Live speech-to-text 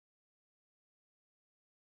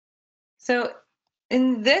So,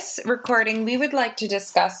 in this recording, we would like to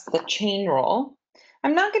discuss the chain rule.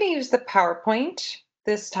 I'm not going to use the PowerPoint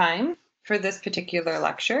this time for this particular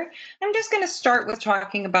lecture. I'm just going to start with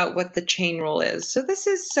talking about what the chain rule is. So, this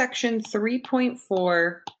is section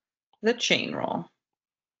 3.4, the chain rule.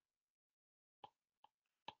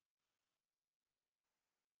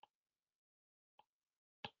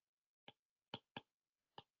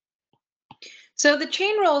 So, the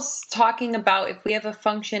chain rule is talking about if we have a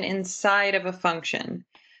function inside of a function.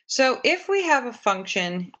 So, if we have a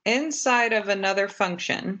function inside of another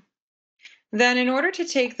function, then in order to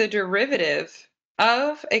take the derivative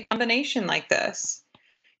of a combination like this,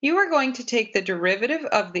 you are going to take the derivative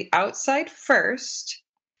of the outside first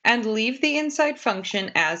and leave the inside function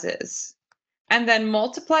as is, and then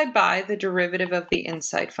multiply by the derivative of the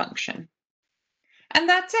inside function. And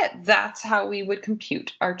that's it. That's how we would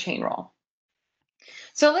compute our chain rule.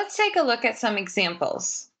 So let's take a look at some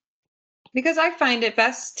examples, because I find it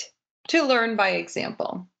best to learn by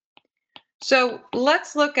example. So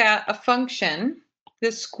let's look at a function,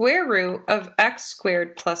 the square root of x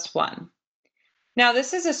squared plus 1. Now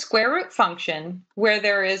this is a square root function where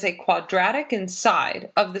there is a quadratic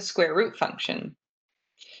inside of the square root function.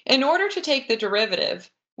 In order to take the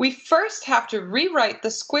derivative, we first have to rewrite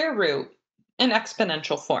the square root in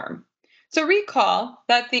exponential form. So recall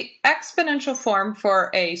that the exponential form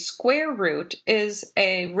for a square root is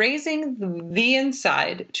raising the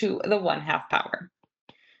inside to the 1/2 power.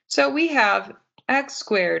 So we have x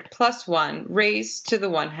squared plus 1 raised to the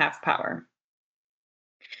 1/2 power.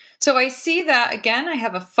 So I see that, again, I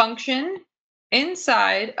have a function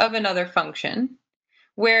inside of another function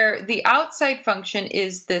where the outside function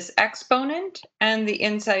is this exponent and the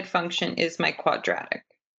inside function is my quadratic.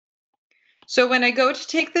 So when I go to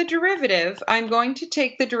take the derivative, I'm going to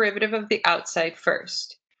take the derivative of the outside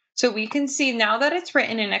first. So we can see now that it's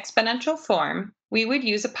written in exponential form, we would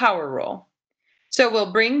use a power rule. So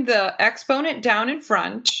we'll bring the exponent down in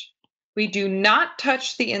front. We do not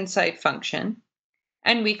touch the inside function.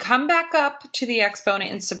 And we come back up to the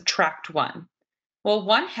exponent and subtract 1. Well,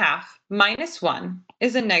 1/2 minus 1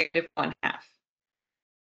 is a negative 1/2.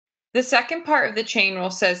 The second part of the chain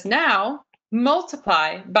rule says now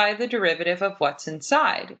multiply by the derivative of what's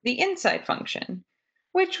inside, the inside function,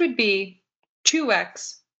 which would be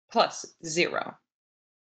 2x plus 0.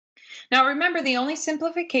 Now remember, the only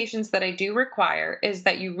simplifications that I do require is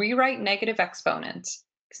that you rewrite negative exponents,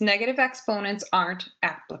 because negative exponents aren't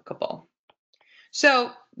applicable.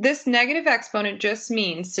 So this negative exponent just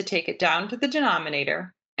means to take it down to the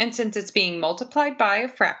denominator, and since it's being multiplied by a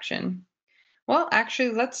fraction, well,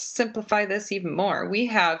 actually, let's simplify this even more. We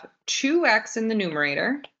have 2x in the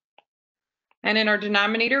numerator, and in our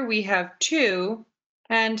denominator we have 2,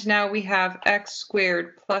 and now we have x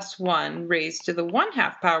squared plus 1 raised to the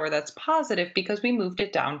 1/2 power. That's positive because we moved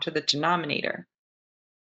it down to the denominator.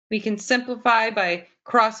 We can simplify by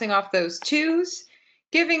crossing off those 2's,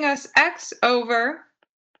 giving us x over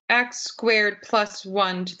x squared plus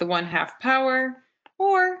 1 to the 1/2 power,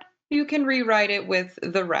 or you can rewrite it with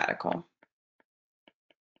the radical.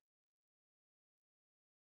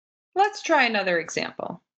 Let's try another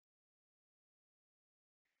example.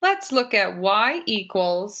 Let's look at y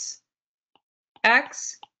equals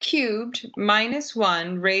x cubed minus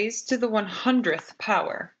 1 raised to the 100th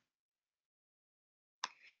power.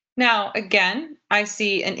 Now, again, I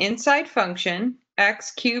see an inside function,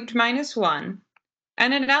 x cubed minus 1,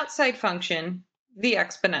 and an outside function, the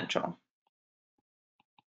exponential.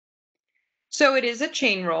 So it is a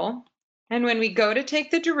chain rule. And when we go to take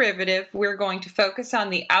the derivative, we're going to focus on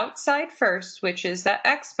the outside first, which is that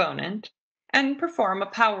exponent, and perform a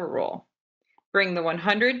power rule. Bring the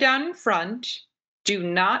 100 down in front, do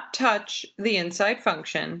not touch the inside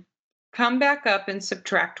function, come back up and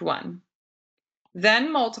subtract 1. Then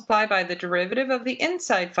multiply by the derivative of the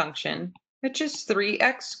inside function, which is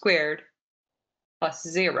 3x squared plus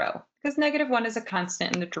 0, because negative 1 is a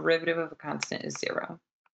constant and the derivative of a constant is 0.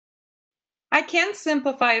 I can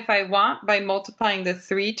simplify if I want by multiplying the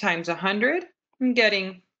 3 times 100. I'm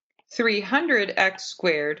getting 300x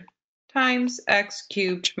squared times x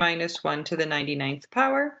cubed minus 1 to the 99th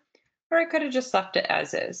power, or I could have just left it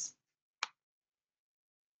as is.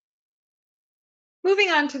 Moving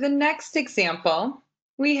on to the next example,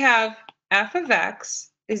 we have f of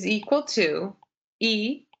x is equal to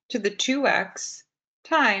e to the 2x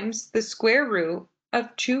times the square root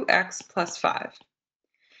of 2x plus 5.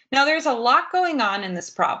 Now there's a lot going on in this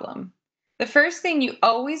problem. The first thing you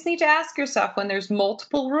always need to ask yourself when there's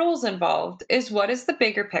multiple rules involved is, what is the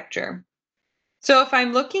bigger picture? So if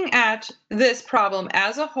I'm looking at this problem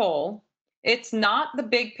as a whole, It's not the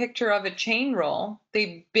big picture of a chain rule.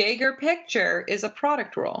 The bigger picture is a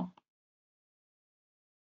product rule.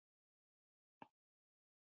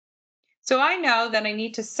 So I know that I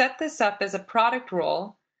need to set this up as a product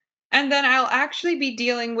rule, and then I'll actually be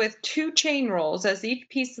dealing with two chain rules as each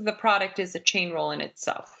piece of the product is a chain rule in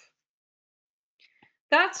itself.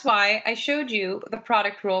 That's why I showed you the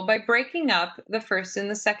product rule by breaking up the first and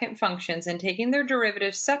the second functions and taking their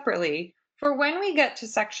derivatives separately for when we get to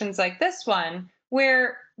sections like this one,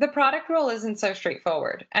 where the product rule isn't so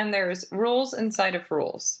straightforward and there's rules inside of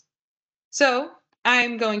rules. So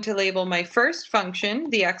I'm going to label my first function,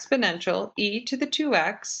 the exponential, e to the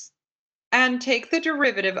 2x, and take the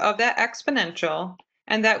derivative of that exponential,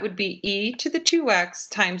 and that would be e to the 2x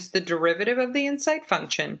times the derivative of the inside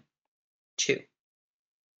function, 2.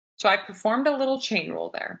 So I performed a little chain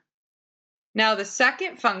rule there. Now the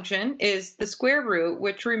second function is the square root,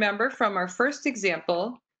 which, remember from our first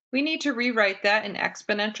example, we need to rewrite that in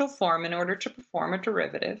exponential form in order to perform a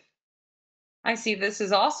derivative. I see this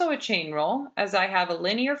is also a chain rule, as I have a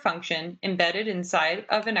linear function embedded inside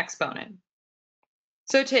of an exponent.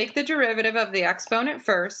 So take the derivative of the exponent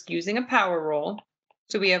first using a power rule.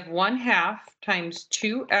 So we have 1/2 times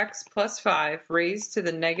 2x plus 5 raised to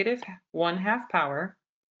the negative 1/2 power.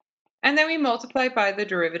 And then we multiply by the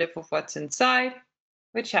derivative of what's inside,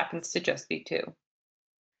 which happens to just be 2.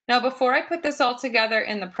 Now, before I put this all together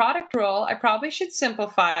in the product rule, I probably should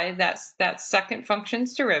simplify that second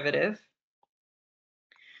function's derivative.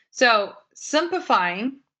 So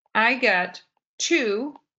simplifying, I get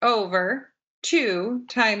 2 over 2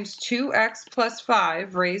 times 2x plus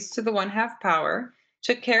 5 raised to the 1/2 power.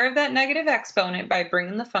 Took care of that negative exponent by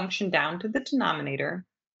bringing the function down to the denominator.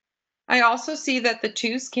 I also see that the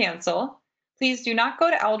 2's cancel. Please do not go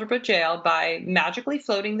to algebra jail by magically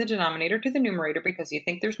floating the denominator to the numerator because you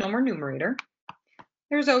think there's no more numerator.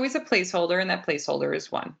 There's always a placeholder, and that placeholder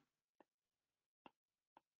is 1.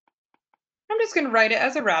 I'm just going to write it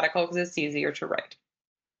as a radical because it's easier to write.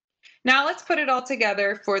 Now let's put it all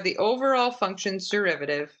together for the overall function's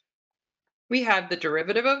derivative. We have the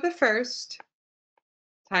derivative of the first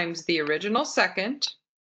times the original second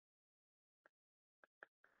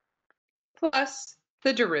plus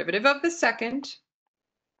the derivative of the second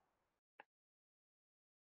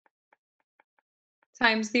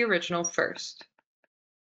times the original first,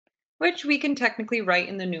 which we can technically write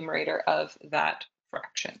in the numerator of that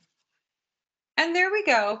fraction. And there we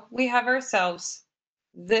go. We have ourselves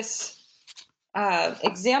this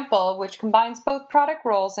example, which combines both product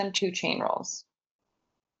rules and two chain rules.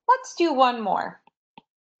 Let's do one more.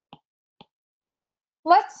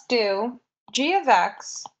 Let's do g of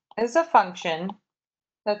x is a function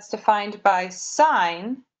that's defined by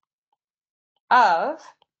sine of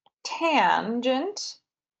tangent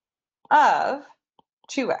of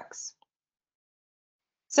 2x.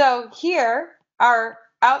 So here, our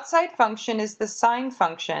outside function is the sine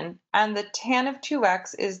function, and the tan of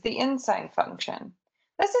 2x is the inside function.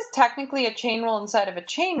 This is technically a chain rule inside of a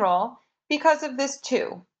chain rule because of this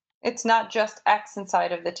 2. It's not just x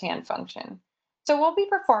inside of the tan function. So we'll be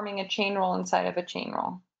performing a chain rule inside of a chain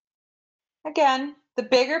rule. Again, the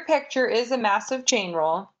bigger picture is a massive chain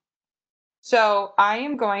rule. So I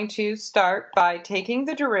am going to start by taking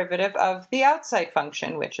the derivative of the outside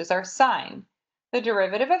function, which is our sine. The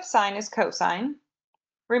derivative of sine is cosine.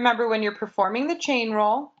 Remember, when you're performing the chain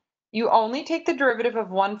rule, you only take the derivative of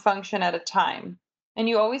one function at a time, and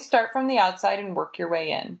you always start from the outside and work your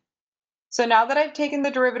way in. So now that I've taken the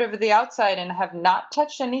derivative of the outside and have not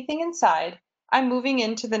touched anything inside, I'm moving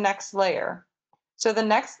into the next layer. So the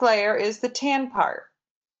next layer is the tan part.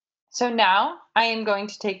 So now I am going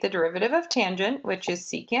to take the derivative of tangent, which is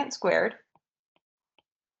secant squared.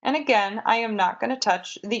 And again, I am not going to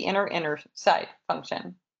touch the inner side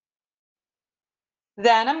function.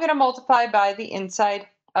 Then I'm going to multiply by the inside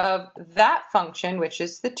of that function, which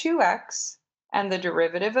is the 2x, and the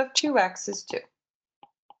derivative of 2x is 2.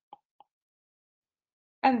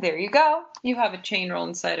 And there you go. You have a chain rule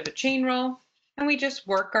inside of a chain rule, and we just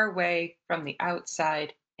work our way from the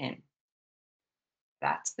outside in.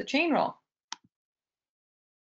 That's the chain rule.